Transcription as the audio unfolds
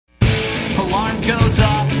goes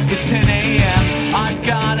off. It's 10 a.m. I've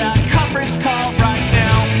got a conference call right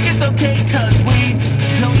now. It's okay cause we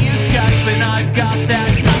don't use Skype, and I've got that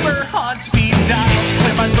number on speed dial.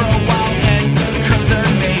 Clear my throat while intros are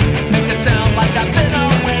made. Make it sound like I've been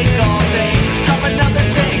awake all day. Drop another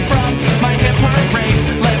saying from my hip parade.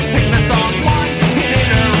 Let's take the song one hit it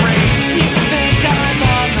a race. You think I'm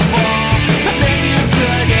on the ball, but maybe you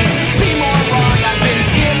couldn't be more wrong. I've been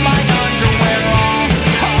in my underwear all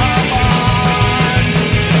come on.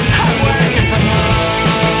 I'm working from home.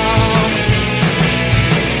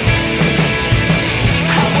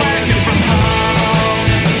 I'm working from home.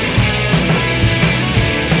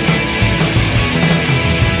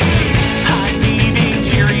 I'm eating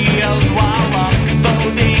Cheerios while I'm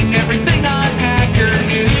voting everything on Hacker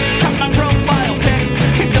News. Drop my profile pic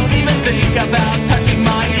and don't even think about touching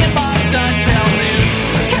my inbox until noon.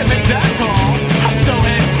 Can't make that call, I'm so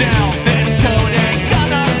heads down. This code ain't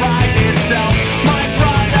gonna write itself. My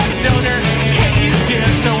product owner can't use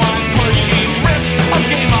gifts, so I'm pushing rips of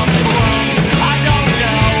Game of Thrones. I don't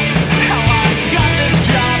know how I got this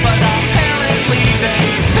job, but apparently they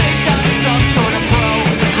think I'm some sort of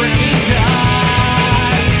programming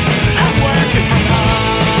guy. I'm working from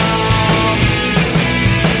home.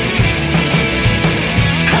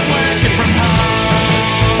 I'm working from home.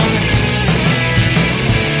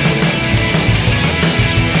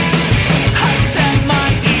 I send my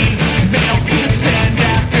emails to send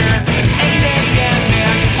after 8 a.m.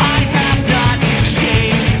 and I have not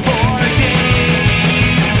shaved for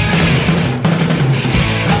days.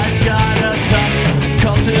 I've got a tough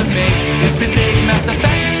call to make. Is today Mass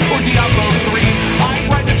Effect or Diablo 3? I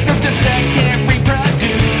write a script a set, can't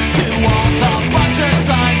reproduce to all the bugs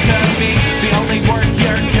assigned to me. The only work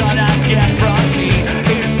you're gonna get from me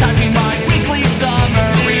is typing my weekly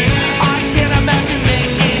summary. I can't imagine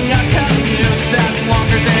making a commute that's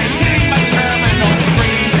longer than hitting my terminal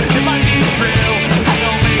screen. It might be true, I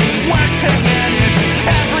only work 10 minutes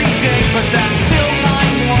every day, but that's still not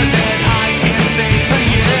more than I can say for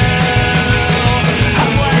you.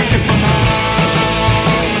 I'm working from home.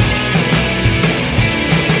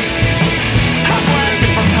 I'm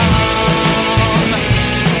working from home.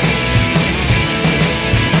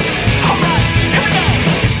 Alright, here we go.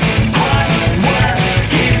 I'm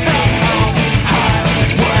working from home. I'm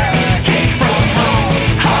working from home.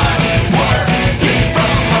 I'm working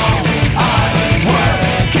from home. I'm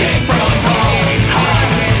working from home.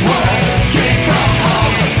 I'm working from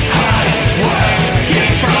home. I'm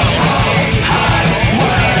working from home. I'm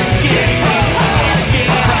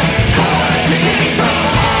working from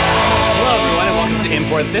home. Hello, everyone, and welcome to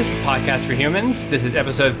Import This, podcast for humans. This is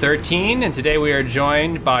episode 13, and today we are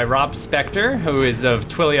joined by Rob Spectre, who is of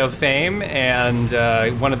Twilio fame and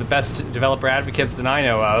one of the best developer advocates that I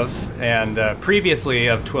know of, and previously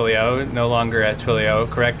of Twilio, no longer at Twilio.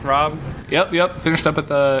 Correct, Rob? Yep. Finished up at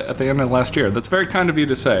the end of last year. That's very kind of you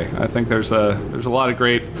to say. I think there's a lot of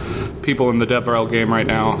great people in the DevRel game right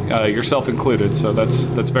now, yourself included. So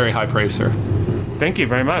that's very high praise, sir. Thank you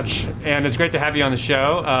very much, and it's great to have you on the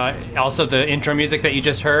show. Also, the intro music that you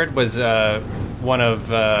just heard was one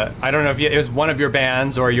of I don't know if it was one of your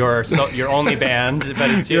bands or your only band,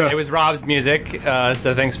 but it was Rob's music.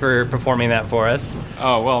 So thanks for performing that for us.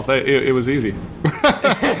 Oh well, it was easy.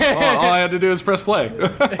 all I had to do was press play. So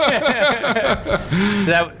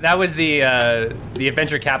that was the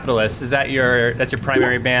Adventure Capitalists. That's your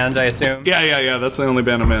primary band, I assume? Yeah. That's the only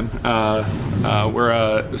band I'm in. We're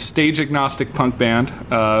a stage agnostic punk band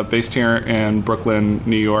based here in Brooklyn,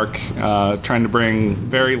 New York, trying to bring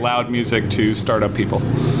very loud music to startup people.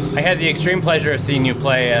 I had the extreme pleasure of seeing you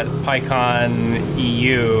play at PyCon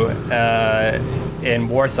EU in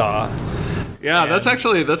Warsaw. Yeah, that's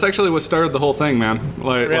actually what started the whole thing, man.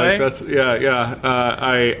 Really?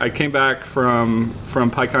 I came back from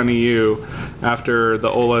PyCon EU after the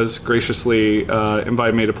Olas graciously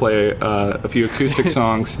invited me to play a few acoustic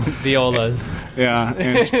songs. The Olas. Yeah,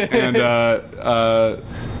 and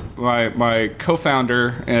my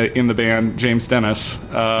co-founder in the band, James Dennis,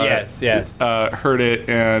 yes, heard it,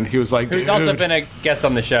 and he was like, who's also been a guest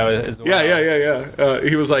on the show as well. Yeah.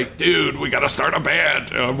 He was like, dude, we got to start a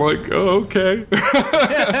band. And I'm like, oh, okay.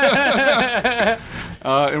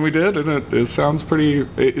 And we did, and it sounds pretty.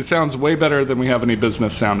 It sounds way better than we have any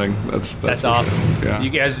business sounding. That's awesome. Sure. Yeah.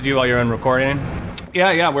 You guys do all your own recording?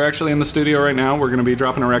 Yeah. We're actually in the studio right now. We're going to be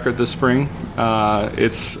dropping a record this spring. I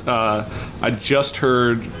just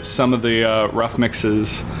heard some of the rough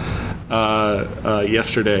mixes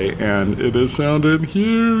yesterday, and it is sounding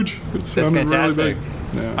huge. It sounded really big.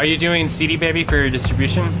 Yeah. Are you doing CD Baby for your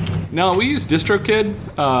distribution? No, we use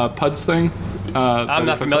DistroKid, PUD's thing. I'm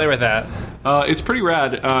not familiar with that. It's pretty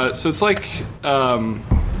rad. So it's like...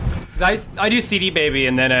 I do CD Baby,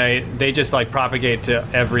 and then they just like propagate to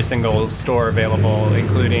every single store available,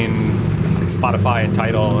 including Spotify and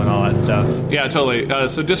Tidal and all that stuff. Yeah, totally.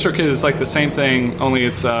 So DistroKid is like the same thing, only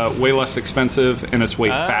it's way less expensive and it's way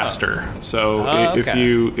faster. So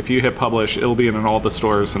if you hit publish, it'll be in all the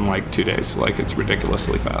stores in like 2 days. Like, it's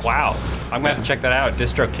ridiculously fast. Wow, I'm gonna have to check that out.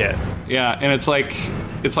 DistroKid. Yeah, and it's like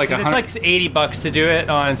 $80 to do it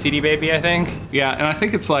on CD Baby, I think. Yeah, and I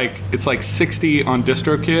think it's like $60 on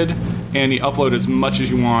DistroKid, and you upload as much as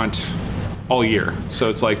you want all year. So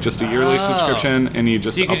it's like just a yearly subscription, and you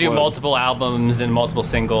just so you can upload. do multiple albums and multiple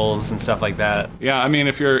singles and stuff like that. Yeah, I mean,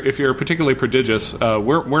 if you're particularly prodigious,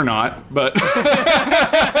 we're not, but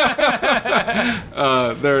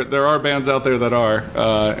there are bands out there that are,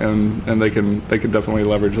 and they can definitely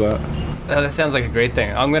leverage that. That sounds like a great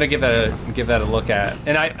thing. I'm gonna give that a look at.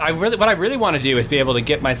 And what I really want to do is be able to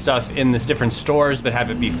get my stuff in this different stores, but have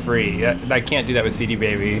it be free. I can't do that with CD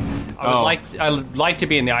Baby. I'd like to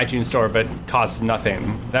be in the iTunes store, but cost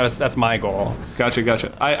nothing. That's my goal.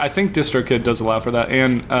 Gotcha. I think DistroKid does allow for that.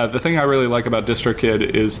 And the thing I really like about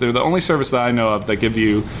DistroKid is they're the only service that I know of that give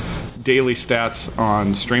you daily stats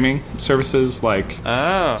on streaming services like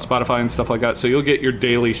Spotify and stuff like that. So you'll get your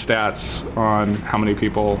daily stats on how many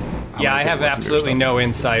people. I have absolutely no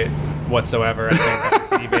insight whatsoever. I think on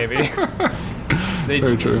CD Baby.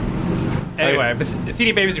 Very true. Anyway, but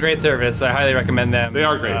CD Baby's a great service. I highly recommend them. They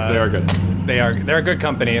are great. They are good. They're a good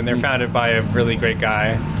company, and they're founded by a really great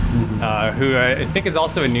guy who I think is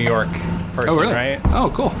also a New York person. Oh, really? Right? Oh,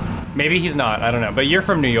 cool. Maybe he's not. I don't know. But you're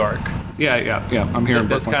from New York. Yeah. I'm here in Brooklyn.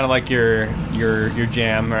 That's kind of like your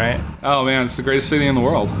jam, right? Oh man, it's the greatest city in the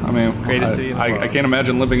world. I mean, greatest city in the world. I can't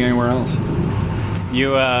imagine living anywhere else.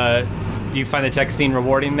 You find the tech scene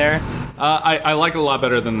rewarding there? I like it a lot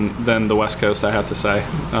better than the West Coast, I have to say.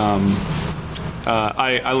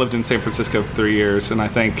 I lived in San Francisco for 3 years, and I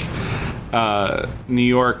think New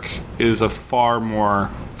York is a far more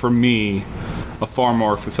fulfilling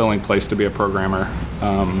place to be a programmer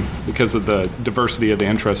because of the diversity of the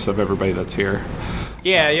interests of everybody that's here.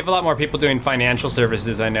 Yeah, you have a lot more people doing financial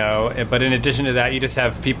services, I know. But in addition to that, you just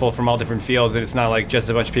have people from all different fields, and it's not like just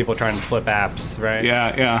a bunch of people trying to flip apps, right?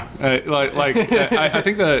 Yeah. I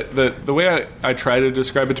think the way I try to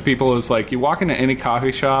describe it to people is like you walk into any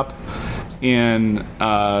coffee shop in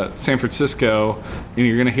San Francisco, and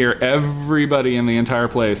you're going to hear everybody in the entire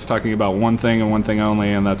place talking about one thing and one thing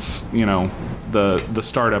only, and that's, the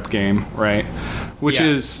startup game, right? Which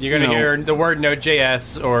is you're going to hear the word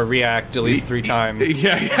Node.js or React at least 3 times.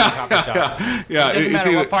 Yeah. It doesn't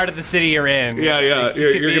matter what part of the city you're in. Yeah.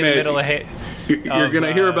 You're going to you're going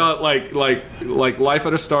to hear about like life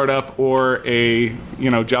at a startup or a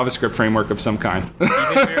JavaScript framework of some kind. Even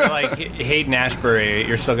if you're like Hayden Ashbury,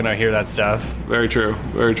 you're still going to hear that stuff. Very true.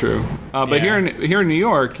 But here in New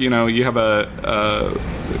York, you have a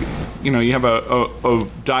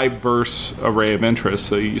diverse array of interests.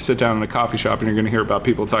 So you sit down in a coffee shop and you're going to hear about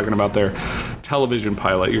people talking about their television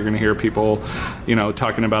pilot. You're going to hear people,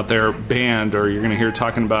 talking about their band, or you're going to hear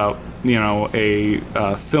talking about,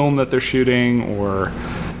 a film that they're shooting, or,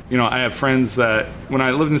 I have friends that when I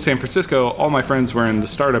lived in San Francisco, all my friends were in the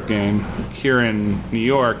startup game. Here in New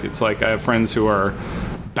York, it's like I have friends who are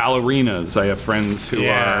ballerinas. I have friends who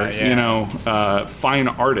are, fine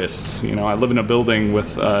artists. I live in a building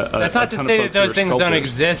with that's not to say that those things don't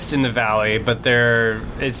exist in the Valley, but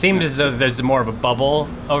it seems as though there's more of a bubble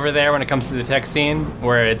over there when it comes to the tech scene,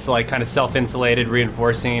 where it's like kind of self-insulated,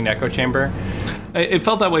 reinforcing echo chamber. It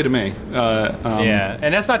felt that way to me.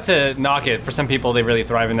 And that's not to knock it. For some people, they really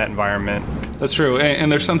thrive in that environment. That's true,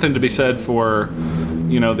 and there's something to be said for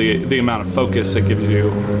the amount of focus it gives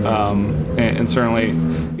you, and certainly,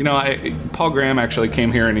 Paul Graham actually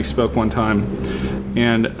came here and he spoke one time,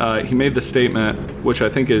 and he made the statement, which I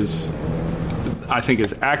think is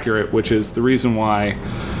accurate, which is the reason why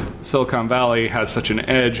Silicon Valley has such an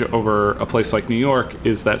edge over a place like New York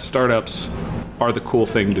is that startups are the cool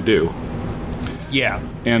thing to do. Yeah.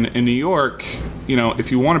 And in New York,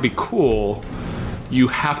 if you want to be cool, you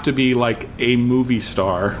have to be like a movie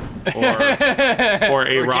star or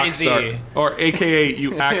a rock Jay-Z. star, or AKA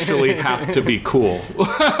you actually have to be cool.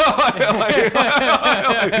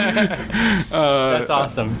 That's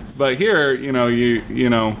awesome. But here,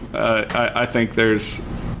 I think there's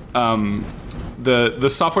the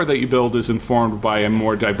software that you build is informed by a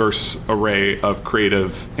more diverse array of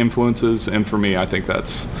creative influences, and for me, I think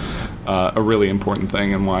that's a really important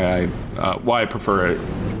thing, and why I prefer it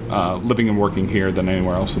living and working here than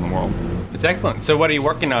anywhere else in the world. It's excellent. So what are you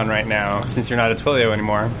working on right now, since you're not at Twilio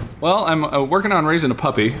anymore? Well, I'm working on raising a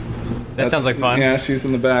puppy. That sounds like fun. Yeah, she's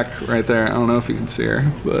in the back right there. I don't know if you can see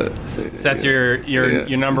her, but so that's your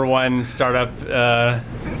number one startup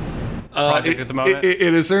project at the moment. It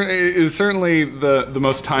is certainly the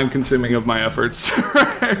most time consuming of my efforts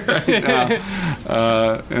right now,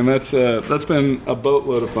 and that's been a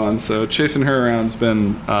boatload of fun. So chasing her around's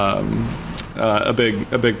been a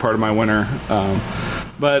big part of my winter.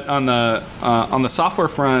 But on the software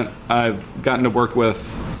front, I've gotten to work with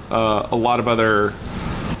a lot of other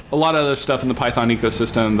stuff in the Python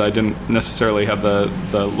ecosystem that I didn't necessarily have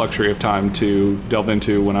the luxury of time to delve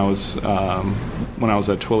into when I was at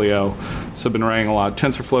Twilio. So I've been writing a lot of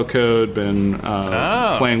TensorFlow code, been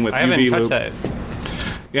playing with I haven't UV touched loop. that.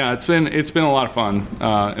 Yeah, it's been a lot of fun.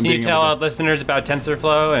 Can you tell our listeners about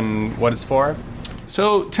TensorFlow and what it's for?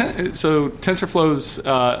 So TensorFlow's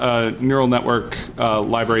a neural network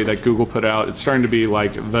library that Google put out. It's starting to be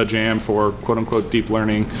like the jam for quote-unquote deep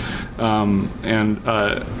learning. And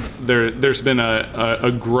there's been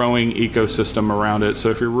a growing ecosystem around it. So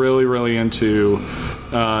if you're really, really into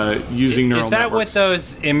using neural networks... Is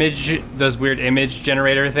that what those weird image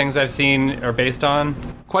generator things I've seen are based on?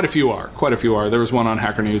 Quite a few are. There was one on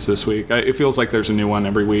Hacker News this week. It feels like there's a new one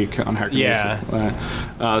every week on Hacker News.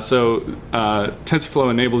 Yeah. So TensorFlow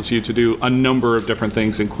enables you to do a number of different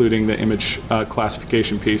things, including the image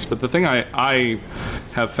classification piece. But the thing I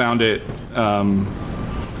have found it...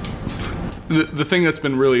 The thing that's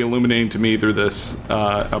been really illuminating to me through this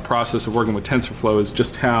process of working with TensorFlow is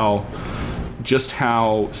just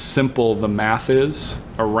how simple the math is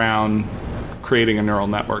around creating a neural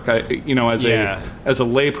network. As a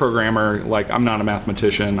lay programmer, like I'm not a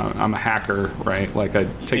mathematician, I'm a hacker, right? Like I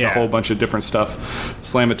take a whole bunch of different stuff,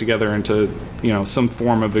 slam it together into some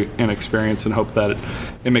form of an experience, and hope that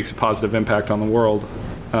it makes a positive impact on the world.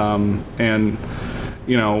 And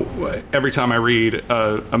every time I read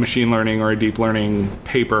a machine learning or a deep learning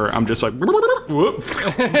paper, I'm just like, whoop.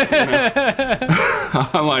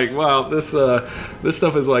 I'm like, wow, this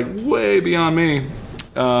stuff is like way beyond me.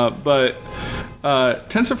 But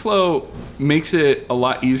TensorFlow makes it a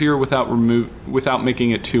lot easier without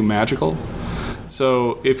making it too magical.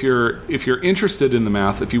 So if you're interested in the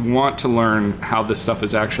math, if you want to learn how this stuff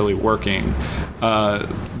is actually working,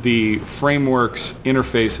 the framework's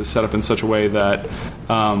interface is set up in such a way that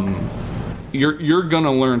you're going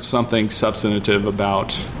to learn something substantive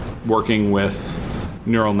about working with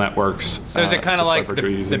neural networks. So is it kind of like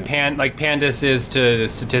Pandas is to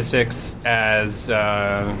statistics as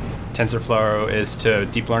TensorFlow is to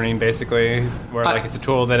deep learning, basically, where it's a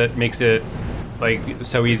tool that it makes it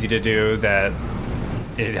so easy to do that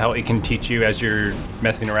it can teach you as you're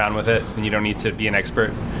messing around with it, and you don't need to be an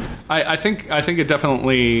expert? I think it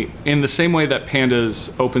definitely, in the same way that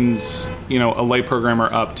Pandas opens a lay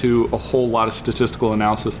programmer up to a whole lot of statistical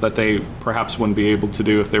analysis that they perhaps wouldn't be able to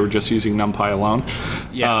do if they were just using NumPy alone.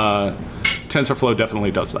 Yeah. TensorFlow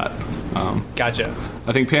definitely does that. Gotcha.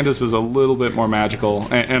 I think Pandas is a little bit more magical,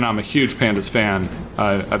 and I'm a huge Pandas fan.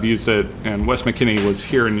 I've used it, and Wes McKinney was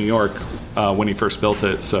here in New York when he first built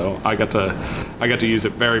it, so I got to use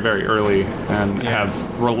it very, very early, and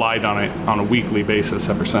have relied on it on a weekly basis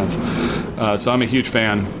ever since. So I'm a huge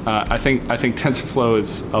fan. I think TensorFlow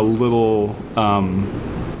is a little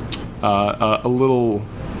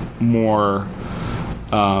more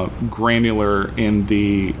granular in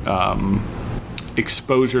the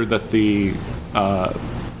exposure that the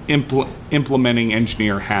implementing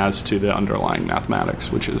engineer has to the underlying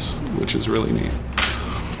mathematics, which is really neat.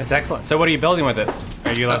 That's excellent. So what are you building with it?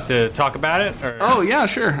 Are you allowed to talk about it? Or? Oh, yeah,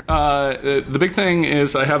 sure. The big thing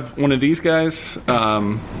is I have one of these guys,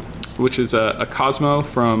 which is a Cosmo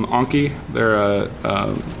from Anki. They're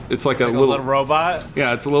it's like a little robot?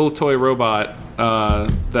 Yeah, it's a little toy robot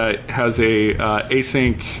that has a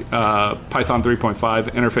async Python 3.5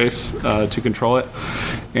 interface to control it.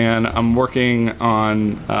 And I'm working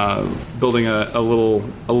on building a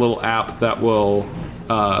little app that will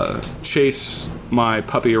chase my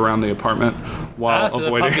puppy around the apartment while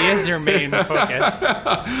avoiding. The puppy is your main focus.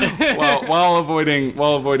 while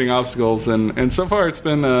avoiding obstacles, and so far it's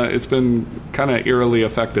been kind of eerily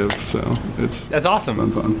effective. So that's awesome.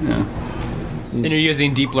 Been fun. Yeah. And you're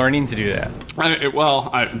using deep learning to do that.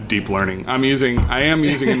 Deep learning. I am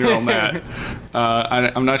using a neural net.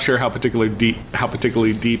 I'm not sure how particularly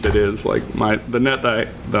deep it is. Like the net that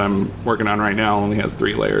I'm working on right now only has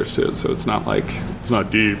 3 layers to it, so it's not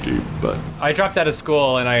deep. But I dropped out of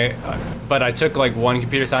school, and I took like one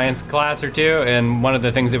computer science class or two, and one of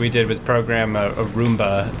the things that we did was program a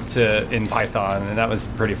Roomba in Python, and that was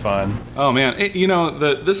pretty fun. Oh man,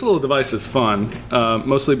 this little device is fun,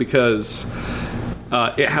 mostly because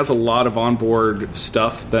It has a lot of onboard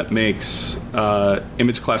stuff that makes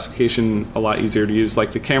image classification a lot easier to use.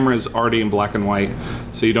 Like the camera is already in black and white,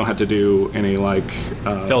 so you don't have to do any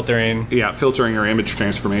filtering. Yeah, filtering or image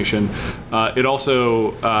transformation. It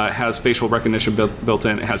also has facial recognition built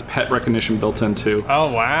in. It has pet recognition built in too.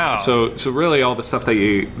 Oh wow! So really, all the stuff that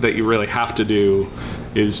you really have to do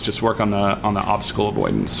is just work on the obstacle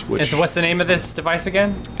avoidance. And so, what's the name of this device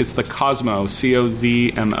again? It's the Cosmo,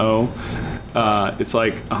 COZMO. It's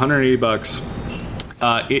like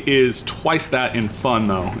 $180. It is twice that in fun,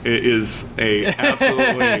 though. It is a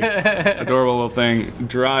absolutely adorable little thing.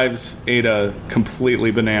 Drives Ada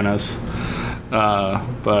completely bananas.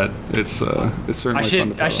 But it's certainly fun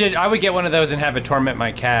to play. I would get one of those and have it torment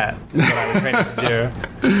my cat. Is what I was ready to do.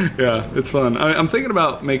 Yeah, it's fun. I'm thinking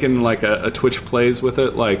about making like a Twitch plays with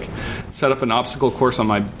it, like set up an obstacle course on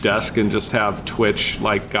my desk and just have Twitch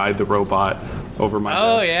like guide the robot over my desk.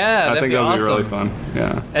 Oh yeah, I think that would be really fun.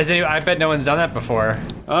 Yeah. I bet no one's done that before.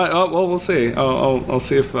 Well, we'll see. I'll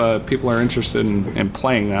see if people are interested in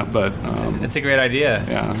playing that. But it's a great idea.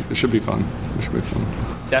 Yeah, it should be fun.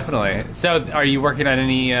 Definitely. So, are you working on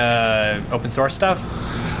any open source stuff?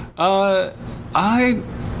 I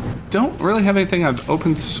don't really have anything I've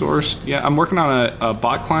open sourced yet. I'm working on a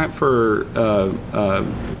bot client for a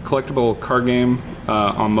collectible card game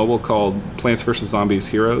on mobile called Plants vs. Zombies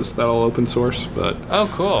Heroes that I'll open source. But oh,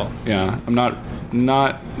 cool. Yeah, I'm not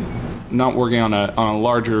working on a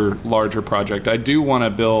larger project. I do want to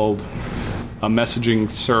build a messaging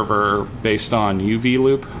server based on UV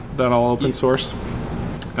Loop that I'll open source.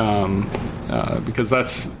 Because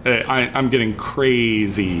that's I'm getting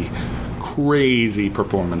crazy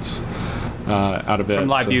performance out of it from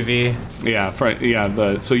live UV.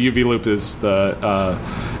 So UV Loop is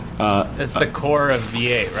it's the core of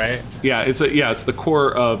V8, right? Yeah, it's the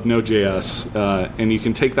core of Node.js, and you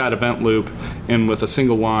can take that event loop and with a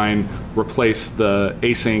single line replace the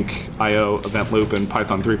async IO event loop in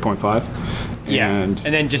Python 3.5. And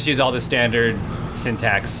then just use all the standard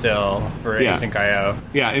syntax still for async IO.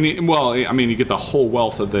 Yeah, and you get the whole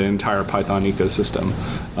wealth of the entire Python ecosystem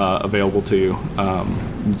available to you.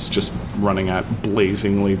 It's just running at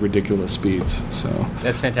blazingly ridiculous speeds. So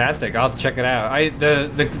that's fantastic. I'll have to check it out.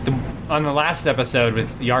 On the last episode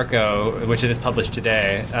with Yarko, which it is published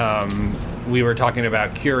today, we were talking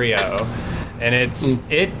about Curio, and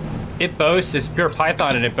it boasts, it's pure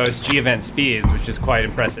Python, and it boasts G-event speeds, which is quite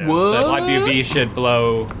impressive. What? The LibUV should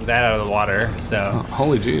blow that out of the water. So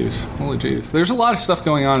holy jeez. There's a lot of stuff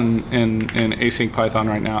going on in async Python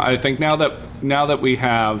right now. I think now that we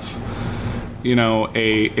have,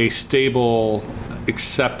 a stable,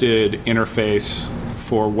 accepted interface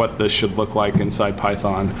for what this should look like inside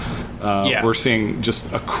Python, we're seeing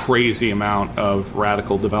just a crazy amount of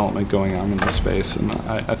radical development going on in this space, and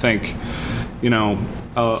I think.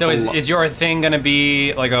 So is your thing going to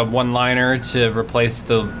be like a one-liner to replace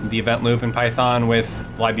the event loop in Python with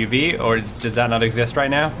LibUV, or does that not exist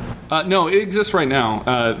right now? No, it exists right now.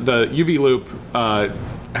 The UV loop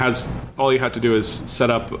has all you have to do is set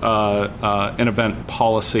up an event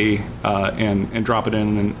policy and drop it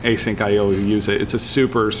in an async IO to use it. It's a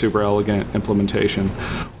super elegant implementation.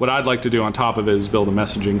 What I'd like to do on top of it is build a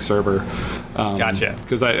messaging server. Gotcha.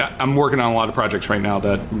 Because I'm working on a lot of projects right now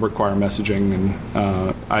that require messaging,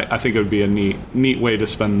 and I think it would be a neat way to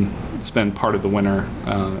spend part of the winter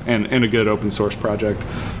and a good open source project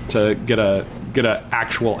to get a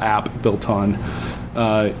actual app built on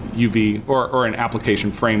UV or an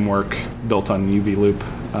application framework built on UV Loop.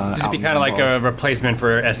 So this would be kind of like a replacement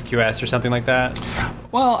for SQS or something like that?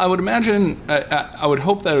 Well, I would imagine, I would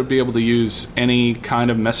hope that it would be able to use any kind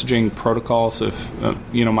of messaging protocol. So if,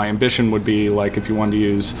 my ambition would be like if you wanted to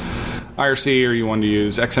use IRC, or you wanted to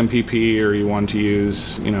use XMPP, or you wanted to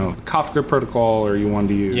use, the Kafka protocol, or you wanted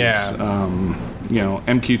to use,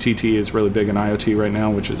 MQTT is really big in IoT right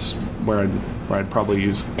now, which is where I'd probably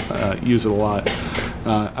use it a lot.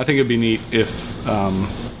 I think it'd be neat if,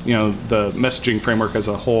 the messaging framework as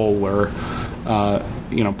a whole were,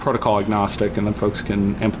 protocol agnostic, and then folks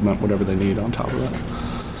can implement whatever they need on top of that.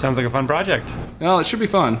 Sounds like a fun project. Well, it should be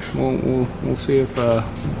fun. We'll see if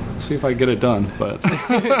I get it done. But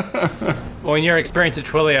well, in your experience at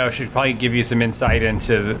Twilio should probably give you some insight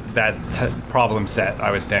into that problem set, I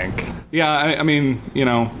would think. Yeah, I mean,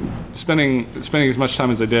 spending as much time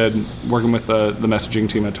as I did working with the messaging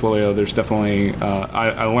team at Twilio, there's definitely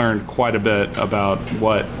I learned quite a bit about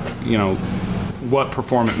what what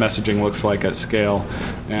performant messaging looks like at scale.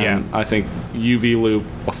 And I think UV Loop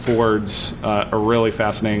affords a really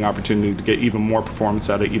fascinating opportunity to get even more performance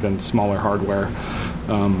out of even smaller hardware,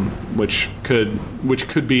 which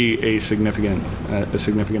could be a significant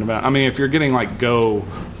amount. I mean, if you're getting like Go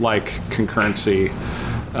like concurrency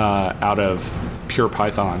out of pure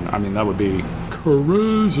Python, I mean, that would be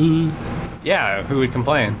crazy. Yeah, who would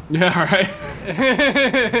complain? Yeah, right.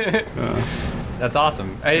 That's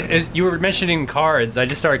awesome. You were mentioning cards. I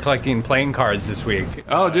just started collecting playing cards this week.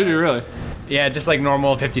 Oh, did you really? Yeah, just like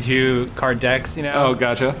normal 52 card decks, you know? Oh,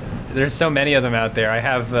 gotcha. There's so many of them out there. I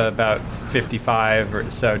have about 55 or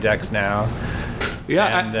so decks now.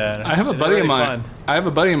 Yeah, and, I have a buddy of mine. I have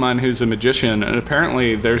a buddy of mine who's a magician, and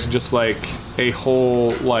apparently there's just like a whole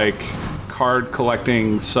like card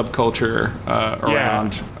collecting subculture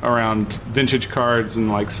around vintage cards, and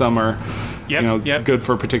like some are good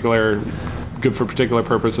for particular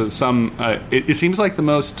purposes. Some it seems like the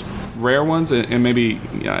most rare ones, and maybe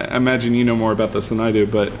I imagine you know more about this than I do,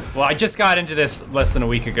 but well, I just got into this less than a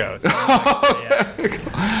week ago. So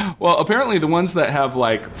Well, apparently the ones that have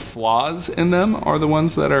like flaws in them are the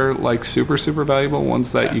ones that are like super valuable,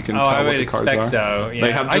 ones that you can tell what the cards are. So. Yeah.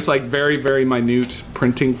 They have just like very minute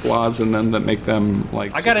printing flaws in them that make them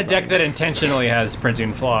like. I got a deck that intentionally has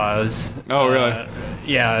printing flaws. Oh, really?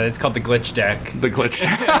 Yeah, it's called the glitch deck. The glitch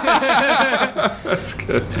deck. That's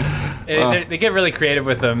good. They get really creative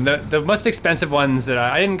with them. The most expensive ones that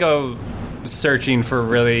I didn't go searching for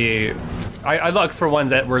really. I looked for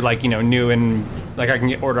ones that were like, new and like I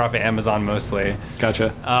can order off of Amazon mostly.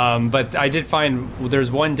 Gotcha. But I did find there's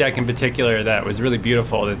one deck in particular that was really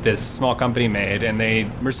beautiful that this small company made, and they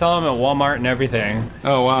were selling them at Walmart and everything.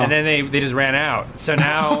 Oh, wow. And then they just ran out. So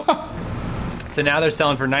now. So now they're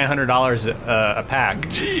selling for $900 a pack.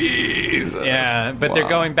 Jesus. Yeah, but they're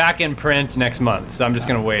going back in print next month, so I'm just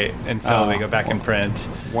gonna wait until they go back in print.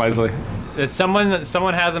 Wisely. Someone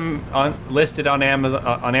has them listed on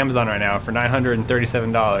Amazon right now for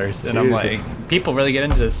 $937, and I'm like, people really get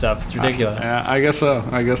into this stuff. It's ridiculous. Yeah, I guess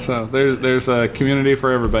so. There's a community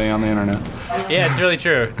for everybody on the internet. Yeah, it's really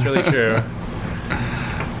true.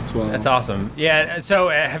 Well. That's awesome. Yeah. So,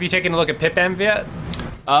 have you taken a look at pipenv yet?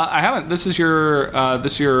 I haven't. This is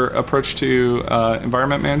your approach to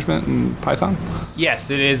environment management in Python? Yes,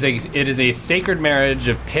 it is a sacred marriage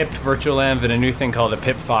of pip, virtualenv, and a new thing called a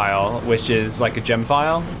pip file, which is like a gem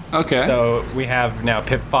file. Okay. So we have now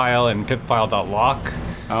pip file and pipfile.lock.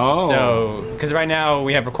 Oh. So, because right now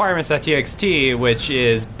we have requirements.txt, which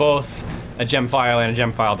is both a gem file and a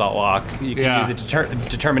gem file.lock. You can use it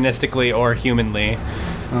deterministically or humanly.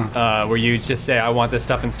 Where you just say, I want this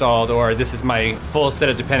stuff installed, or this is my full set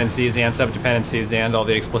of dependencies and sub-dependencies and all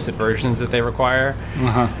the explicit versions that they require.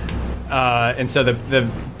 And so the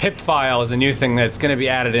pip file is a new thing that's going to be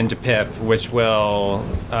added into pip, which will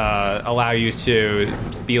allow you to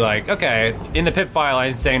be like, okay, in the pip file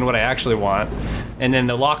I'm saying what I actually want, and then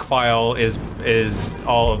the lock file is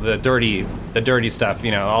all of the dirty stuff,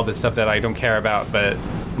 all the stuff that I don't care about, but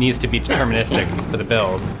needs to be deterministic for the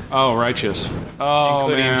build. Oh, righteous. Oh,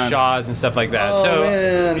 including man. SHAs and stuff like that. Oh, so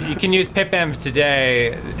man. You can use pipenv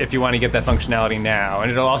today if you want to get that functionality now, and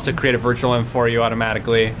it'll also create a virtual env for you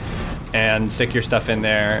automatically and stick your stuff in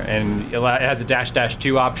there. And it has a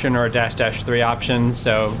 --2 option or a --3 option.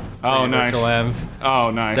 So nice. virtual env. Oh,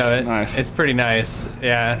 nice. So nice. It's pretty nice.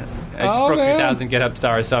 Yeah. I just broke 3,000 GitHub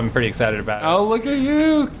stars, so I'm pretty excited about it. Oh, look at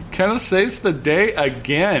you. Kind of saves the day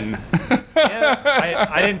again. Yeah,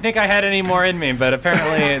 I didn't think I had any more in me, but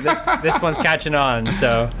apparently this one's catching on,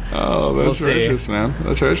 so that's we'll righteous, man.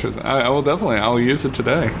 That's righteous. I will definitely. I'll use it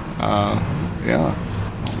today. Yeah,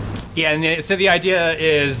 and so the idea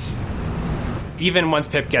is, even once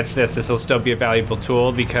pip gets this will still be a valuable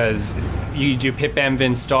tool, because you do pipenv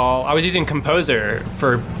install. I was using Composer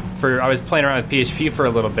for I was playing around with PHP for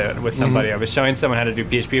a little bit with somebody. I was showing someone how to do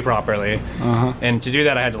PHP properly, and to do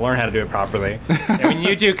that I had to learn how to do it properly. And when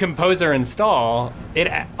you do Composer install, it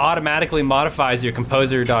automatically modifies your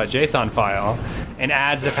composer.json file and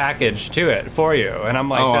adds the package to it for you. And I'm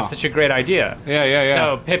like, that's such a great idea. Yeah.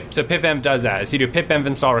 So pipenv does that. So you do pipenv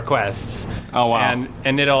install requests. Oh, wow.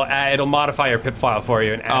 And it'll modify your pip file for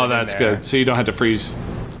you and add it in that's there. good. So you don't have to freeze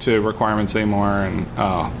to requirements anymore, and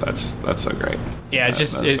that's so great. Yeah,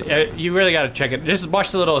 you really got to check it. Just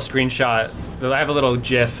watch the little screenshot. I have a little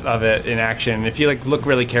GIF of it in action. If you look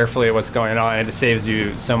really carefully at what's going on, it saves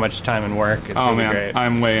you so much time and work. It's really great.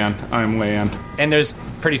 I'm way in. And there's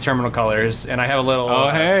pretty terminal colors, and I have a little.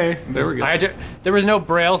 Hey, there we go. There was no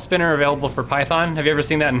Braille spinner available for Python. Have you ever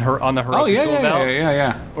seen that on the Heroku tool belt?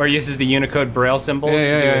 Yeah. Where it uses the Unicode Braille symbols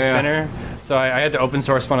to do a spinner. So I had to open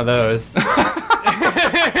source one of those.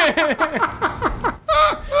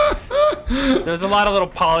 There's a lot of little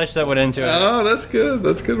polish that went into it. Oh, that's good.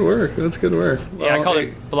 That's good work. That's good work. Yeah, I called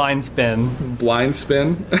it blind spin. Blind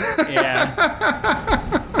spin. Yeah.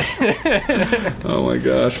 Oh my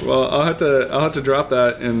gosh. Well, I'll have to drop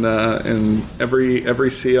that in every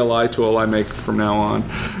CLI tool I make from now on.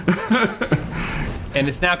 And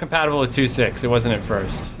it's now compatible with 2.6. It wasn't at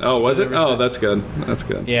first. Oh, was it? Oh, that's good. That's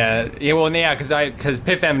good. Yeah. Well, yeah, because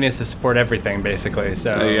PIFM needs to support everything basically.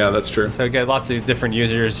 So yeah, that's true. So we get lots of different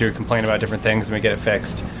users who complain about different things, and we get it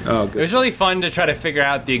fixed. Oh, good. It was really fun to try to figure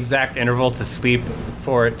out the exact interval to sleep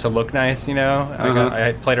for it to look nice. You know,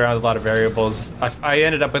 I played around with a lot of variables. I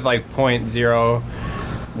ended up with like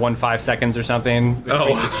 0.015 seconds or something.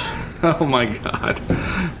 Oh my god.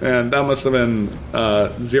 Man, that must have been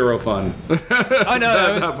zero fun. Oh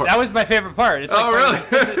no, that was my favorite part. It's like really?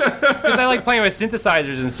 Because I like playing with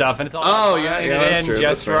synthesizers and stuff, and it's all that's true.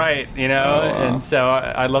 just right, you know. Oh, wow. And so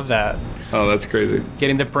I love that. Oh, that's crazy.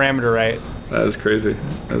 Getting the parameter right. That is crazy.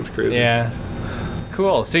 That's crazy. Yeah.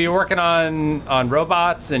 Cool. So you're working on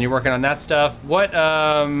robots, and you're working on that stuff. What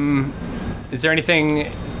is there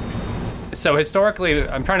anything? So historically,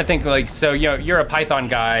 I'm trying to think like, so you're a Python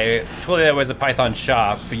guy. Twilio was a Python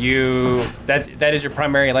shop. That is your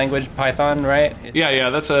primary language, Python, right? Yeah.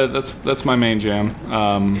 That's my main jam.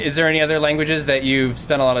 Is there any other languages that you've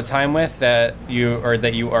spent a lot of time with that you are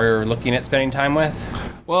looking at spending time with?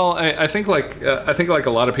 Well, I think like a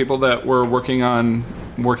lot of people that were working on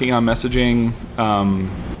messaging.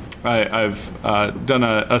 I've done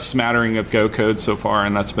a smattering of Go code so far,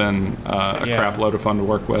 and that's been a crap load of fun to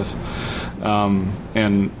work with.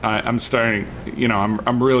 And I'm starting,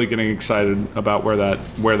 I'm really getting excited about where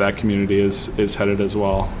that community is headed as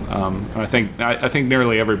well. And I think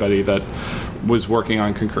nearly everybody that was working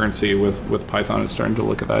on concurrency with Python is starting to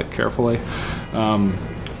look at that carefully.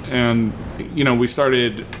 And we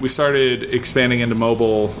started expanding into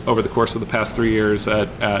mobile over the course of the past 3 years at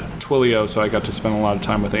Twilio, so I got to spend a lot of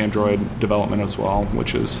time with Android development as well,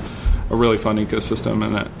 which is a really fun ecosystem.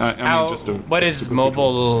 And what does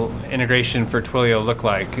mobile integration for Twilio look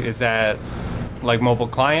like? Is that like mobile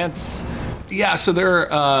clients? Yeah, so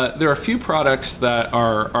there are a few products that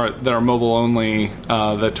are mobile only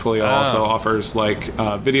that Twilio also offers, like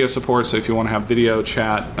video support. So if you want to have video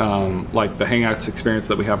chat, like the Hangouts experience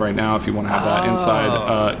that we have right now, if you want to have that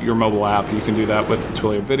inside your mobile app, you can do that with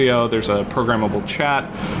Twilio Video. There's a programmable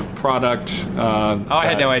chat product. I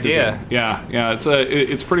had no idea. Yeah,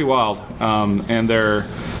 it's pretty wild, and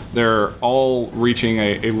they're all reaching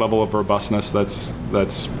a level of robustness that's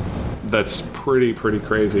pretty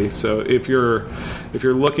crazy. So if you're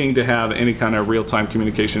looking to have any kind of real-time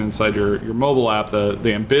communication inside your mobile app,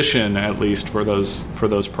 the ambition, at least for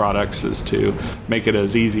those products, is to make it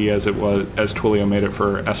as easy as Twilio made it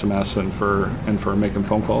for SMS and for making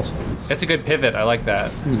phone calls. That's a good pivot. I like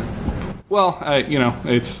that. Well,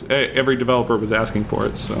 it's every developer was asking for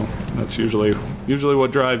it, so that's usually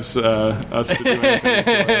what drives us to do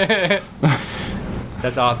anything.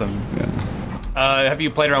 That's awesome. Yeah. Have you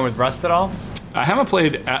played around with Rust at all? I haven't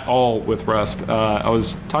played at all with Rust. I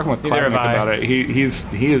was talking with Clark about it. He is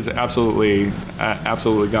absolutely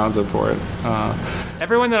gonzo for it.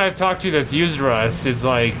 Everyone that I've talked to that's used Rust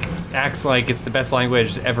acts like it's the best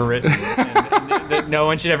language ever written. and no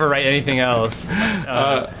one should ever write anything else.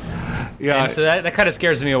 Yeah. And so that kind of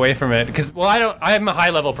scares me away from it because, I'm a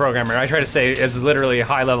high-level programmer. I try to stay as literally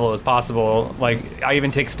high level as possible. Like, I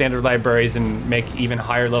even take standard libraries and make even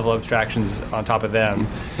higher-level abstractions on top of them.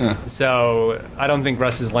 Yeah. So I don't think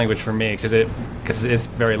Rust is a language for me because it's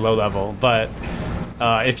very low-level. But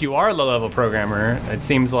if you are a low-level programmer, it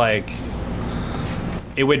seems like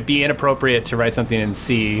it would be inappropriate to write something in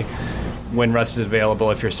C when Rust is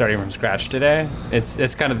available if you're starting from scratch today.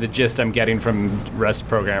 It's kind of the gist I'm getting from Rust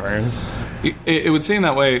programmers. It would seem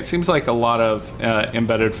that way. It seems like a lot of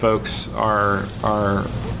embedded folks are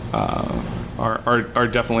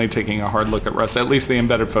definitely taking a hard look at Rust. At least the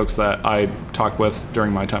embedded folks that I talked with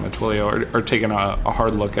during my time at Twilio are taking a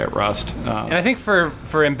hard look at Rust. And I think for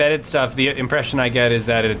embedded stuff, the impression I get is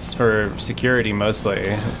that it's for security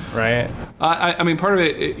mostly, right? I mean, part of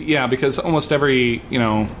it, yeah, because almost every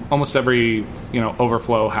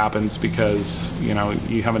overflow happens because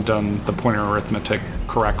you haven't done the pointer arithmetic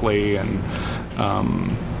correctly, and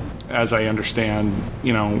as I understand,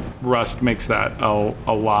 Rust makes that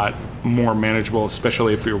a lot more manageable,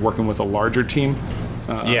 especially if you're working with a larger team.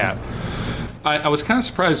 Yeah. I was kind of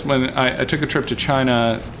surprised when I took a trip to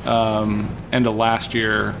China end of last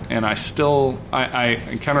year, and I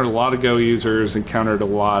encountered a lot of Go users, encountered a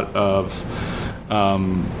lot of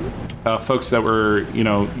folks that were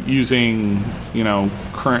using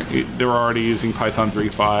current. They were already using Python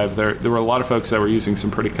 3.5. There were a lot of folks that were using some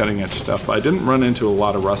pretty cutting edge stuff. But I didn't run into a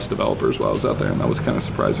lot of Rust developers while I was out there, and that was kind of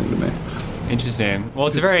surprising to me. Interesting. Well,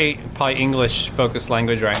 it's a very probably English-focused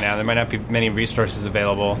language right now. There might not be many resources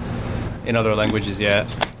available in other languages yet.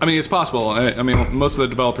 I mean, it's possible. I mean, most of the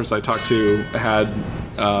developers I talked to had,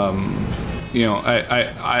 I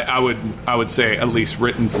would say at least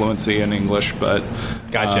written fluency in English, but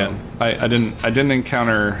Gotcha. I didn't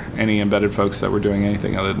encounter any embedded folks that were doing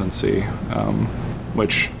anything other than C,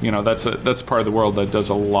 which that's a part of the world that does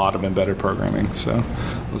a lot of embedded programming. So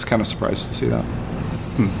I was kind of surprised to see that.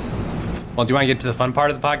 Well, do you want to get to the fun part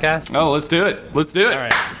of the podcast? Oh, let's do it. All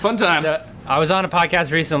right. Fun time. So, I was on a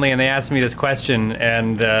podcast recently, and they asked me this question,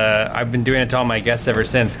 and I've been doing it to all my guests ever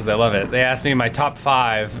since because I love it. They asked me my top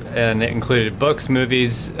 5, and it included books,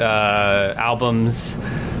 movies, albums,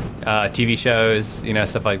 TV shows,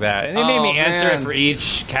 stuff like that. And they made me answer it for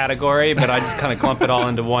each category, but I just kind of clump it all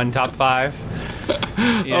into one top 5.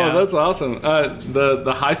 Oh, that's awesome.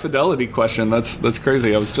 The high fidelity question, that's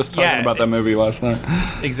crazy. I was just talking about that movie last night.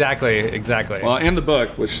 Exactly. Well, and the book,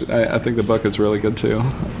 which I think the book is really good too.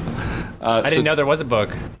 I didn't know there was a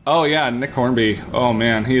book. Oh yeah, Nick Hornby. Oh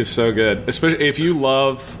man, he is so good. Especially if you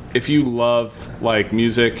love like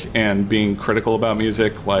music and being critical about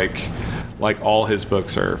music, like all his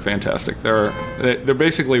books are fantastic. They're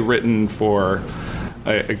basically written for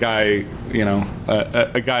a guy,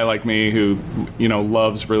 a guy like me who,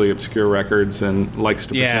 loves really obscure records and likes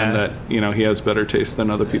to pretend that, he has better taste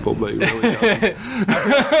than other people, but he really doesn't.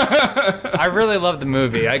 I really love the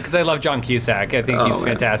movie because I love John Cusack. I think he's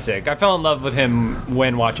fantastic. I fell in love with him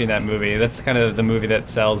when watching that movie. That's kind of the movie that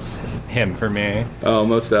sells him for me. Oh,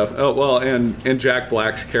 most stuff. Oh, well, and Jack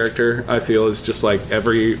Black's character, I feel, is just like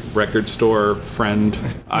every record store friend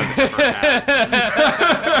I've ever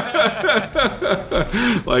had.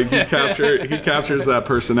 Like he captures that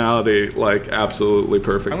personality like absolutely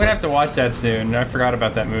perfectly. I'm gonna have to watch that soon. I forgot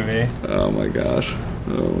about that movie. Oh my gosh.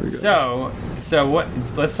 So what?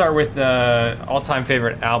 Let's start with all-time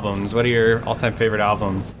favorite albums. What are your all-time favorite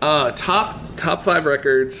albums? Top 5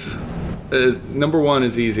 records. Number 1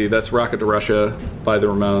 is easy. That's "Rocket to Russia" by the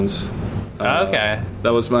Ramones. Okay.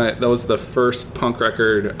 That was the first punk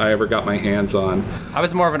record I ever got my hands on. I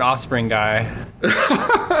was more of an Offspring guy.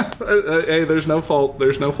 Hey, there's no fault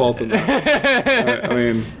in that. I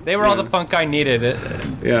mean, they were all the punk I needed.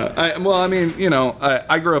 Yeah.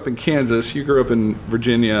 I grew up in Kansas. You grew up in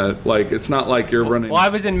Virginia. Like, it's not like you're running. Well, I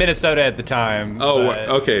was in Minnesota at the time. Oh,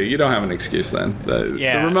 okay. You don't have an excuse then. The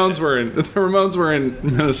Ramones were in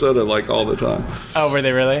Minnesota like all the time. Oh, were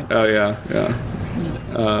they really? Oh yeah.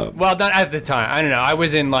 Well, not at the time. I don't know. I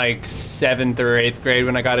was in like 7th or 8th grade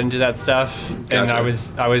when I got into that stuff, and I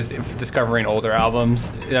was discovering older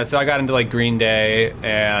albums. Yeah, so I got into like Green Day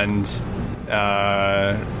and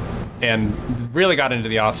really got into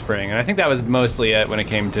the Offspring, and I think that was mostly it when it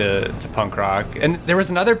came to punk rock. And there was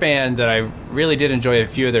another band that I really did enjoy a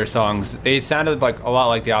few of their songs. They sounded like a lot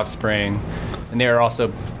like the Offspring, and they were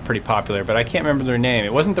also pretty popular, but I can't remember their name.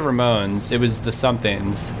 It wasn't the Ramones. It was the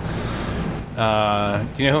Somethings. Do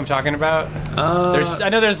you know who I'm talking about? I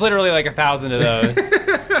know there's literally like 1,000 of those.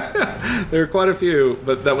 There are quite a few,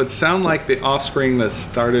 but that would sound like the Offspring that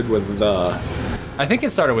started with the. I think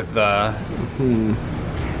it started with the.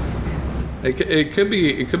 It could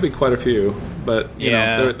be quite a few, but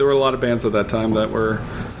there were a lot of bands at that time that were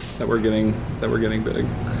getting big.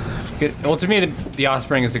 Well, to me, the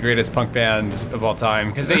Offspring is the greatest punk band of all time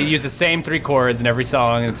because they use the same 3 chords in every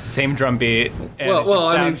song. And it's the same drum beat.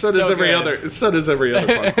 So does every other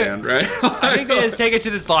punk band, right? I think they just take it to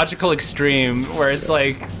this logical extreme where it's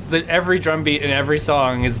like every drum beat in every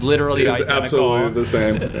song is literally identical. Absolutely the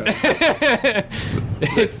same. Yeah.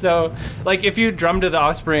 It's so like if you drum to the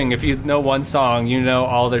Offspring, if you know one song, you know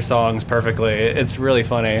all their songs perfectly. It's really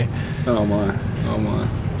funny. Oh my,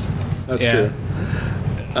 that's true.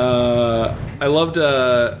 I loved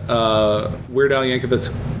Weird Al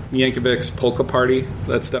Yankovic's Polka Party.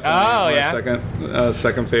 That's definitely my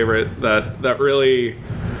second favorite. That really,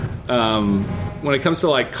 when it comes to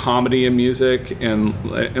like comedy and music and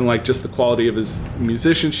like just the quality of his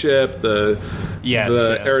musicianship, the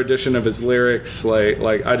erudition of his lyrics,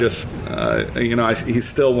 like I just he's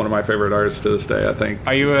still one of my favorite artists to this day, I think.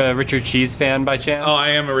 Are you a Richard Cheese fan by chance? Oh,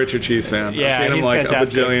 I am a Richard Cheese fan. Yeah, I've seen him like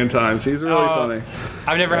fantastic. a bajillion times. He's really funny.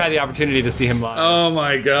 I've never had the opportunity to see him live. Oh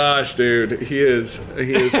my gosh, dude, he is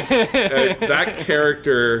that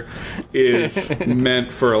character is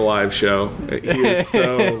meant for a live show. He is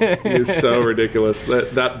so ridiculous.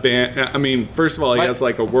 That band. I mean, first of all, he has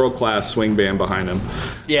like a world-class swing band behind him.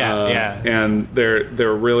 Yeah. And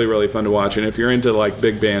they're really, really fun to watch. And if you're into like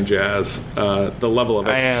big band jazz, the level of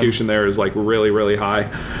execution there is like really, really high.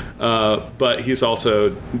 But he's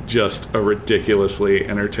also just a ridiculously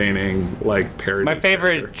entertaining like parody. My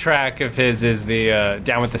favorite track of his is the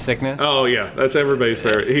Down with the Sickness. Oh yeah, that's everybody's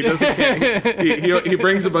favorite. He doesn't. He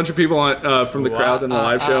brings a bunch of people from the crowd in the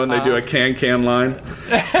live show, and they do a can line.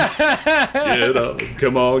 Get up,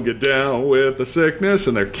 come on, get down with the sickness,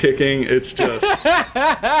 and they're kicking. It's just,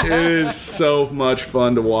 it is so much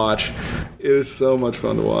fun to watch. It is so much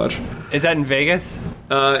fun to watch. Is that in Vegas?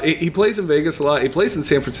 He plays in Vegas a lot. He plays in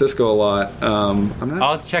San Francisco a lot. I'll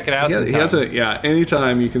have to check it out sometime. He has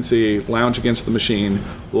anytime you can see Lounge Against the Machine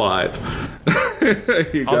live.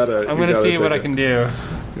 I'm going to see what I can do.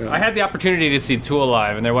 Yeah. I had the opportunity to see Tool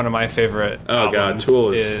live, and they're one of my favorite albums. God,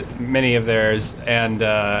 Tool is... many of theirs, and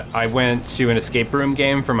I went to an escape room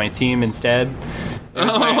game for my team instead.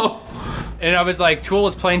 And I was like, Tool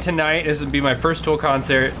is playing tonight. This would be my first Tool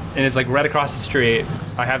concert, and it's like right across the street.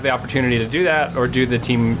 I have the opportunity to do that or do the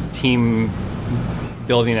team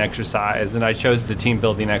building exercise, and I chose the team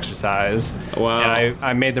building exercise. Wow. And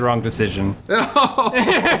I made the wrong decision. Hey,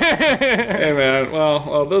 man.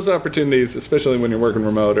 Well, those opportunities, especially when you're working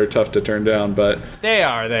remote, are tough to turn down, but... They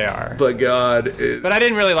are. But God... But I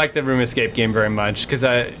didn't really like the room escape game very much, because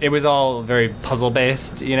it was all very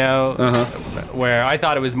puzzle-based, where I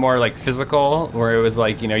thought it was more like physical, where it was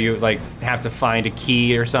like, you like have to find a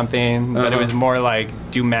key or something, but it was more like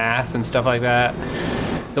do math and stuff like that.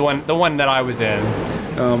 The one that I was in.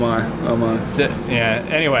 Oh my. So, yeah.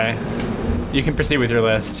 Anyway, you can proceed with your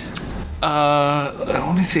list.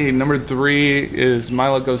 Let me see. Number 3 is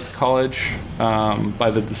Milo Goes to College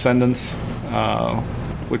by the Descendants,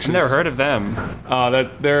 which I've never heard of them.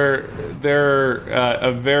 They're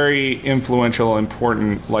a very influential,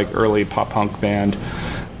 important like early pop punk band,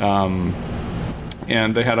 and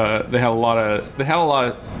they had a lot of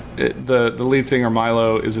the lead singer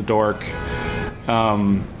Milo is a dork.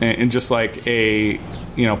 And just like a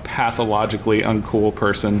pathologically uncool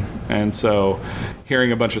person, and so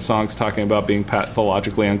hearing a bunch of songs talking about being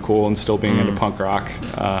pathologically uncool and still being into punk rock,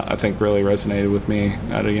 I think really resonated with me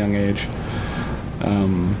at a young age.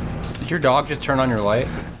 Did your dog just turn on your light?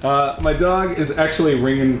 My dog is actually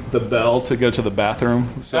ringing the bell to go to the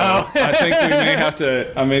bathroom, so I think we may have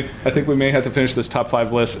to. I think we may have to finish this top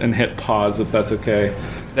 5 list and hit pause if that's okay.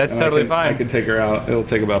 That's totally fine. I can take her out. It'll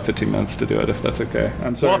take about 15 minutes to do it if that's okay.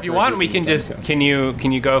 I'm sorry. Well, if you want, we can just. Can you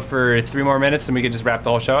go for 3 more minutes and we can just wrap the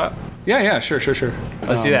whole show up? Yeah. Sure.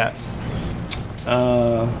 Let's do that.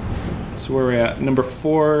 So where are we at? Number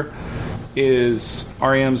 4 is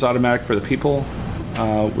R.E.M's "Automatic for the People,"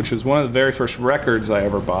 which is one of the very first records I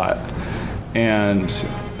ever bought, and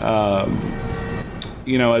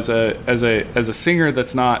as a singer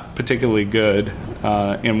that's not particularly good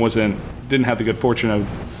and didn't have the good fortune of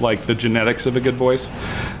like the genetics of a good voice,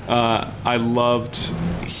 I loved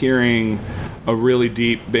hearing a really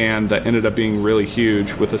deep band that ended up being really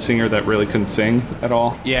huge with a singer that really couldn't sing at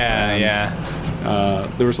all. Yeah.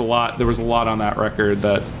 There was a lot on that record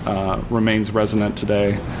that remains resonant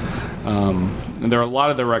today. And there are a lot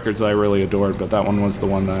of their records that I really adored, but that one was the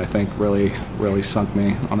one that I think really, really sunk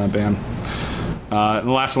me on that band. And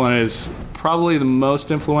the last one is probably the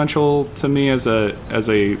most influential to me as a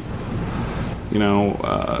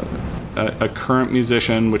current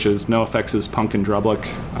musician, which is NoFX's Punk and Drublick.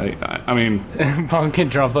 I mean, Punk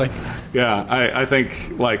and Drublick. Yeah, I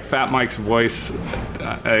think like Fat Mike's voice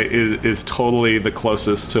is totally the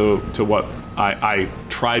closest to what I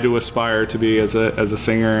try to aspire to be as a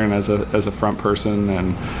singer and as a front person,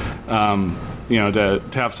 and to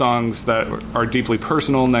have songs that are deeply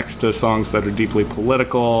personal next to songs that are deeply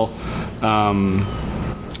political.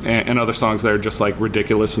 And other songs that are just like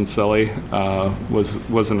ridiculous and silly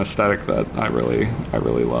was an aesthetic that I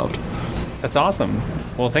really loved. That's awesome.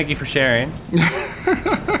 Well, thank you for sharing.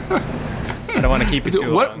 I don't want to keep you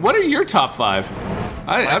too long. What are your top 5?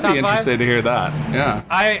 I'd be interested to hear that. Yeah.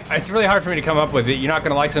 It's really hard for me to come up with it. You're not going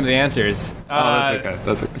to like some of the answers. That's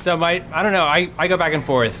okay. So I don't know. I go back and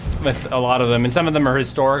forth with a lot of them, and some of them are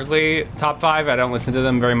historically top 5. I don't listen to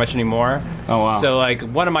them very much anymore. Oh, wow. So, like,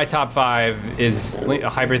 one of my top 5 is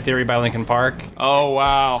Hybrid Theory by Linkin Park. Oh,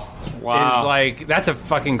 wow. Wow. It's like, that's a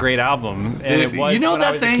fucking great album. And Dude, it was when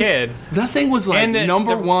I was a kid. That thing was like And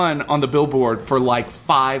number one on the Billboard for like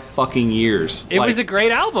 5 fucking years. It was a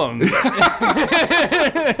great album.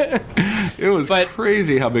 It was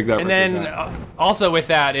crazy how big that And record then got. Also with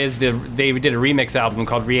that is they did a remix album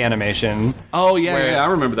called Reanimation. Oh yeah, where I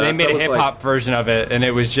remember that. They made That a was hip hop version of it, and it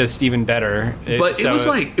was just even better. It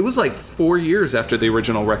was like 4 years after the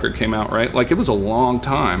original record came out, right? Like it was a long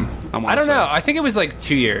time. I don't know. I think it was like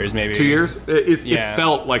 2 years, maybe. 2 years? It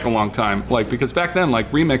felt like a long time. Like because back then,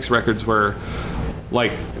 like remix records were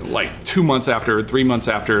like 2 months after, 3 months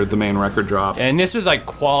after the main record drops. And this was like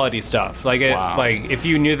quality stuff. Like like if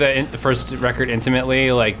you knew the first record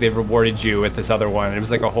intimately, like they rewarded you with this other one. It was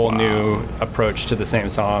like a whole new approach to the same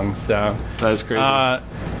song. So that is crazy.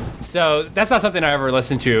 So that's not something I ever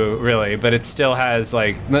listened to really, but it still has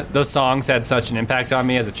like those songs had such an impact on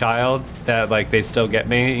me as a child that like they still get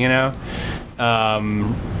me, you know.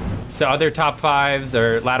 So other top 5s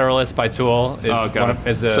are Lateralist by Tool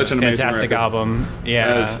is a such an fantastic album.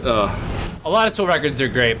 Yeah. A lot of Tool records are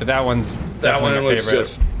great, but that one's definitely my was favorite.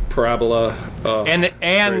 just Parabola. And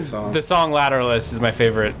the song Lateralist is my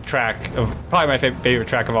favorite track probably my favorite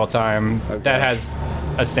track of all time. That has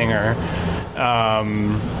a singer.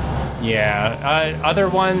 Other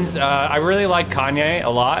ones, I really like Kanye a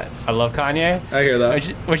lot. I love Kanye. I hear that.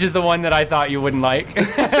 Which is the one that I thought you wouldn't like.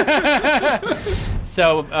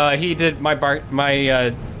 So he did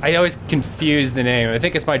I always confuse the name. I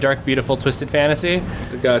think it's My Dark, Beautiful, Twisted Fantasy.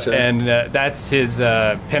 Gotcha. And that's his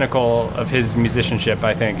pinnacle of his musicianship,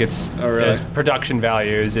 I think. His production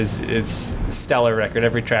values. It's stellar record.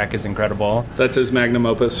 Every track is incredible. That's his magnum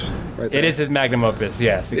opus, right there. It is his magnum opus,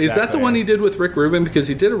 yes. Exactly. Is that the one he did with Rick Rubin? Because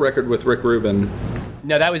he did a record with Rick Rubin.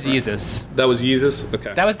 No, that was Yeezus. That was Yeezus?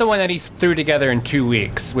 Okay. That was the one that he threw together in 2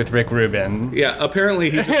 weeks with Rick Rubin. Yeah, apparently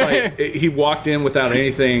he just he walked in without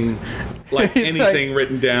anything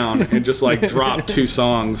written down and just like dropped 2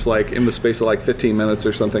 songs like in the space of like 15 minutes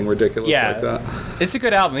or something ridiculous like that. It's a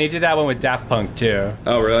good album. He did that one with Daft Punk too.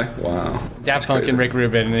 Oh really? Wow. Daft Punk and Rick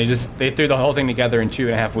Rubin, and they threw the whole thing together in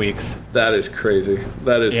 2.5 weeks. That is crazy.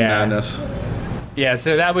 That is madness. Yeah,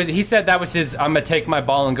 so he said that was his I'm Gonna Take My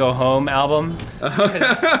Ball and Go Home album. Because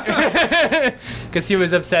he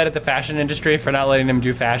was upset at the fashion industry for not letting him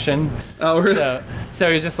do fashion. Oh, really?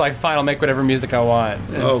 So he's just like, fine, I'll make whatever music I want.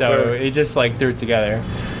 And so he just like threw it together.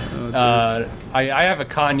 Oh, I have a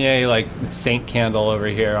Kanye like saint candle over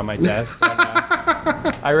here on my desk.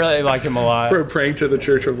 I really like him a lot. For praying to the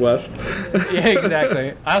Church of West. Yeah,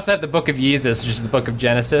 exactly. I also have the Book of Yeezus, which is the Book of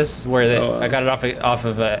Genesis, where I got it off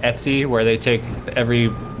of Etsy, where they take every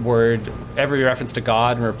word, every reference to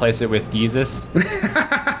God, and replace it with Yeezus.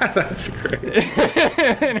 That's great.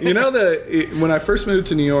 You know when I first moved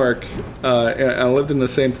to New York, and I lived in the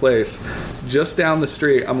same place, just down the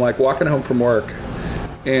street, I'm like walking home from work,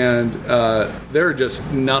 and there are just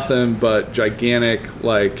nothing but gigantic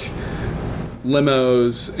like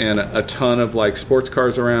limos and a ton of like sports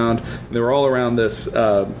cars around. They were all around this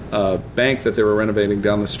bank that they were renovating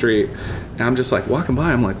down the street, and I'm just like walking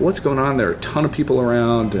by, I'm like, what's going on? There are a ton of people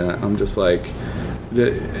around, and I'm just like,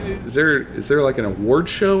 is there like an award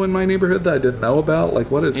show in my neighborhood that I didn't know about?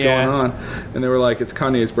 Like, what is going on? And they were like, it's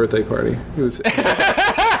Kanye's birthday party. He was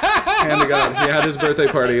hand to God, he had his birthday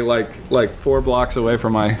party like 4 blocks away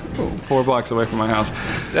from my house.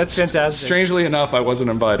 That's fantastic. Strangely enough, I wasn't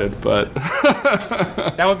invited, but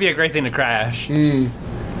that would be a great thing to crash.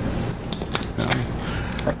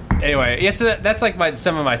 Anyway, so that's like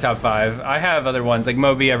some of my top 5. I have other ones like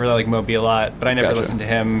Moby. I really like Moby a lot, but I never listen to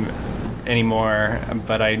him anymore.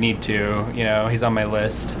 But I need to. You know, he's on my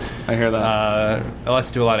list. I hear that. I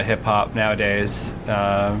listen to a lot of hip hop nowadays.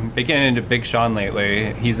 Been getting into Big Sean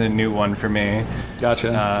lately. He's a new one for me.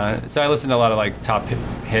 Gotcha. So I listen to a lot of like top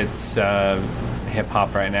hits. Hip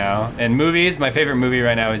hop right now. And movies, my favorite movie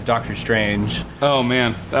right now is Doctor Strange. Oh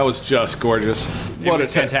man, that was just gorgeous.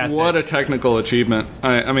 Fantastic. What a technical achievement.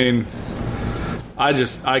 I mean,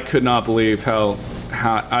 I could not believe how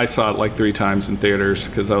I saw it like 3 times in theaters,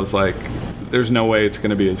 because I was like, there's no way it's going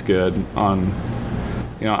to be as good on,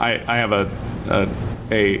 you know, I have a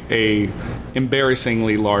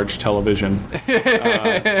embarrassingly large television,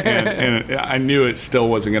 and I knew it still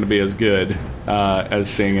wasn't going to be as good as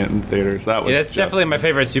seeing it in theaters. That's definitely my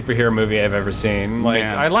favorite superhero movie I've ever seen. Like,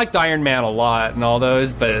 I liked Iron Man a lot and all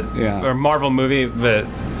those, or Marvel movie, but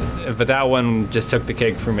that one just took the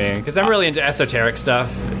cake for me, because I'm really into esoteric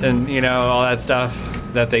stuff and, you know, all that stuff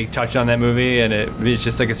that they touched on that movie, and it's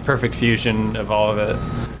just like it's perfect fusion of all of it.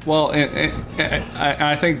 Well, and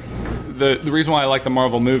I think the reason why I like the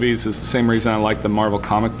Marvel movies is the same reason I like the Marvel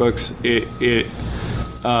comic books.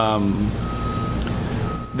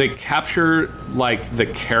 They capture like the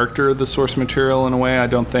character of the source material in a way I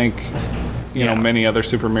don't think many other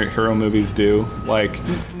superhero movies do. Like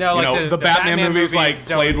the Batman movies like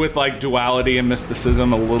played with like duality and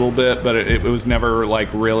mysticism a little bit, but it was never like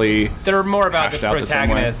really. They're more about the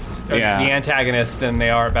protagonist, the antagonist, than they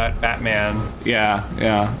are about Batman.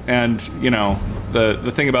 Yeah, and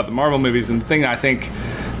the thing about the Marvel movies, and the thing I think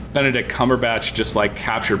Benedict Cumberbatch just like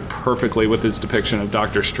captured perfectly with his depiction of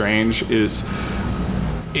Doctor Strange is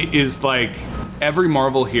like every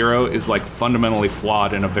Marvel hero is like fundamentally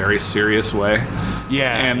flawed in a very serious way.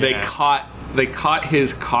 Yeah, and they caught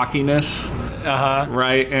his cockiness,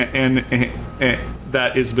 right, and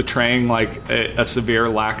that is betraying like a severe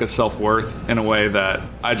lack of self-worth in a way that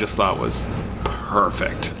I just thought was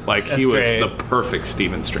perfect. Like he was the perfect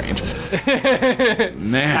Stephen Strange.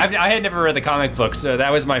 Man, I had never read the comic book, so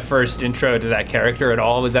that was my first intro to that character at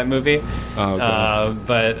all. Was that movie? Oh, God.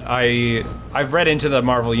 But I've read into the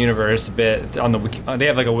Marvel universe a bit on the wiki. They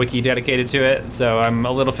have like a wiki dedicated to it, so I'm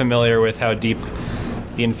a little familiar with how deep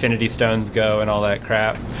the Infinity Stones go and all that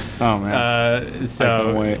crap. Oh man!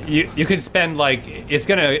 So you could spend like it's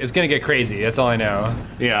gonna get crazy. That's all I know.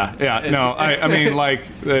 Yeah. No, I mean like.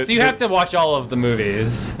 So you have to watch all of the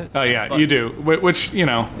movies. Oh yeah, you do. Which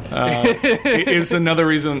is another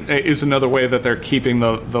reason. Is another way that they're keeping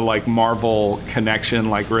the like Marvel connection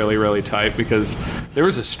like really really tight, because there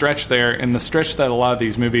was a stretch there, and the stretch that a lot of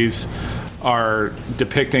these movies are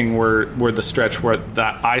depicting were the stretch where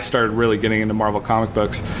that I started really getting into Marvel comic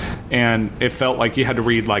books, and it felt like you had to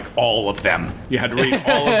read like all of them. You had to read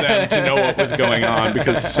all of them to know what was going on,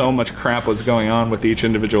 because so much crap was going on with each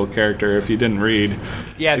individual character if you didn't read.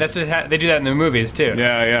 Yeah, that's what they do that in the movies too.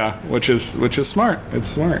 Yeah, which is smart. It's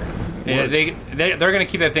smart. Yeah, they're going to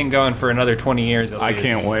keep that thing going for another 20 years at least. I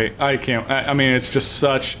can't wait. I mean, it's just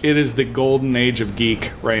it is the golden age of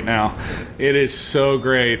geek right now. It is so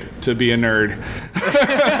great to be a nerd.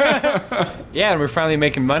 Yeah, and we're finally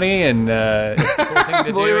making money, and it's a cool thing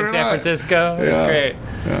to do in San Francisco. Yeah. It's great.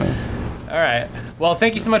 Yeah. All right. Well,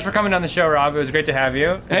 thank you so much for coming on the show, Rob. It was great to have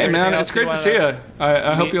you. Hey, man, it's great to see you.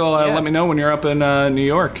 I hope you'll let me know when you're up in New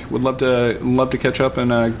York. Would love to catch up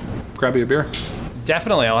and grab you a beer.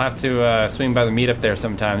 Definitely. I'll have to swing by the meetup there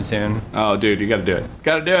sometime soon. Oh, dude, you got to do it.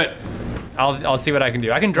 Got to do it. I'll see what I can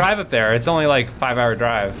do. I can drive up there. It's only like 5-hour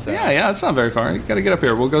drive. So. Yeah, it's not very far. You got to get up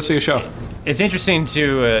here. We'll go see a show. It's interesting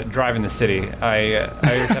to drive in the city. I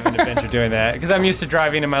always have an adventure doing that, because I'm used to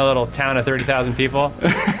driving in my little town of 30,000 people.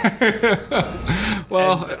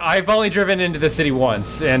 Well, and I've only driven into the city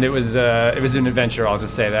once, and it was an adventure. I'll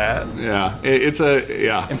just say that. Yeah,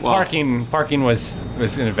 And parking was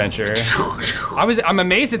an adventure. I'm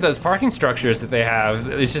amazed at those parking structures that they have.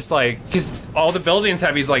 It's just like, because all the buildings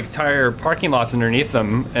have these like entire parking lots underneath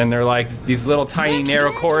them, and they're like these little tiny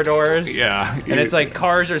narrow corridors. Yeah, and it's like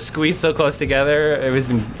cars are squeezed so close together.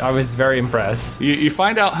 I was very impressed. You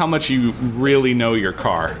find out how much you really know your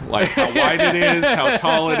car, like how wide it is, how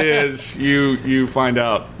tall it is. You find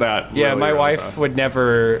out that. Yeah, really, my really wife fast. would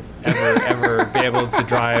never ever be able to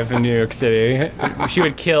drive in New York City. She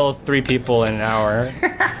would kill 3 people in an hour.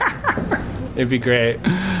 It'd be great.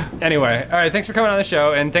 Anyway, all right, thanks for coming on the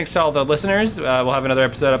show, and thanks to all the listeners. We'll have another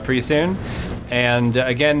episode up pretty soon. And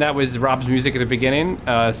again, that was Rob's music at the beginning.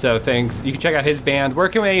 So thanks. You can check out his band. Where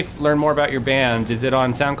can we learn more about your band? Is it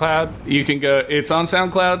on SoundCloud? You can go. It's on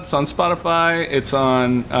SoundCloud. It's on Spotify. It's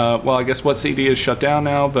on. Well, I guess What CD is shut down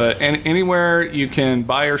now, but anywhere you can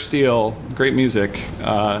buy or steal great music,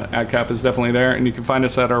 AdCap is definitely there, and you can find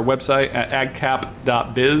us at our website at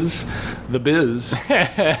adcap.biz. The biz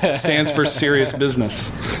stands for serious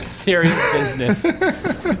business. Serious business.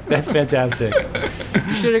 That's fantastic.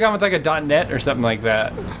 You should have gone with like a .net or something like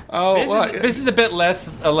that. Oh, this is a bit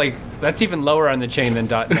less like that's even lower on the chain than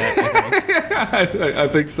 .net. I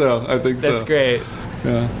think so. That's great.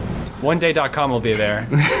 Yeah. OneDay.com will be there.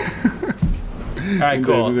 All right,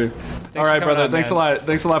 cool. All right, brother. Thanks a lot.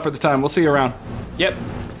 Thanks a lot for the time. We'll see you around. Yep.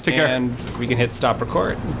 Take care. And we can hit stop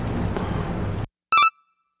record.